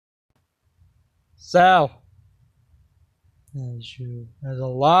So, as a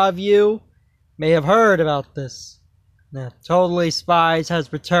lot of you may have heard about this, Totally Spies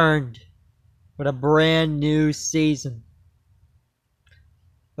has returned with a brand new season.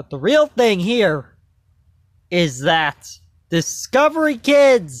 But the real thing here is that Discovery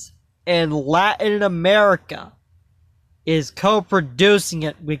Kids in Latin America is co-producing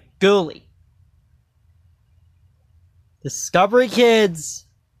it with Ghoulie. Discovery Kids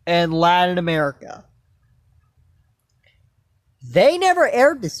in Latin America. They never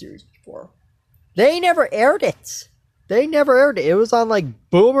aired the series before. They never aired it. It was on like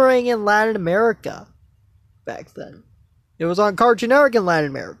Boomerang in Latin America back then. It was on Cartoon Network in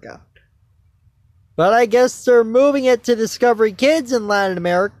Latin America. But I guess they're moving it to Discovery Kids in Latin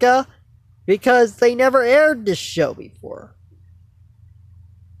America because they never aired this show before.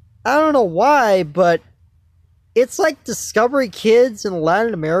 I don't know why, but it's like Discovery Kids in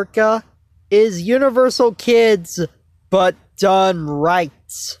Latin America is Universal Kids, but done right.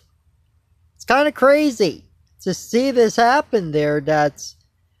 It's kind of crazy to see this happen there, that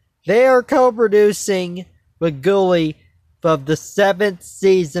they are co-producing with Ghoulie of the 7th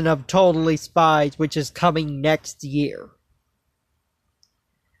season of Totally Spies, which is coming next year.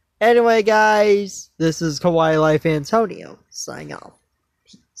 Anyway, guys, this is Kawaii Life Antonio, signing off.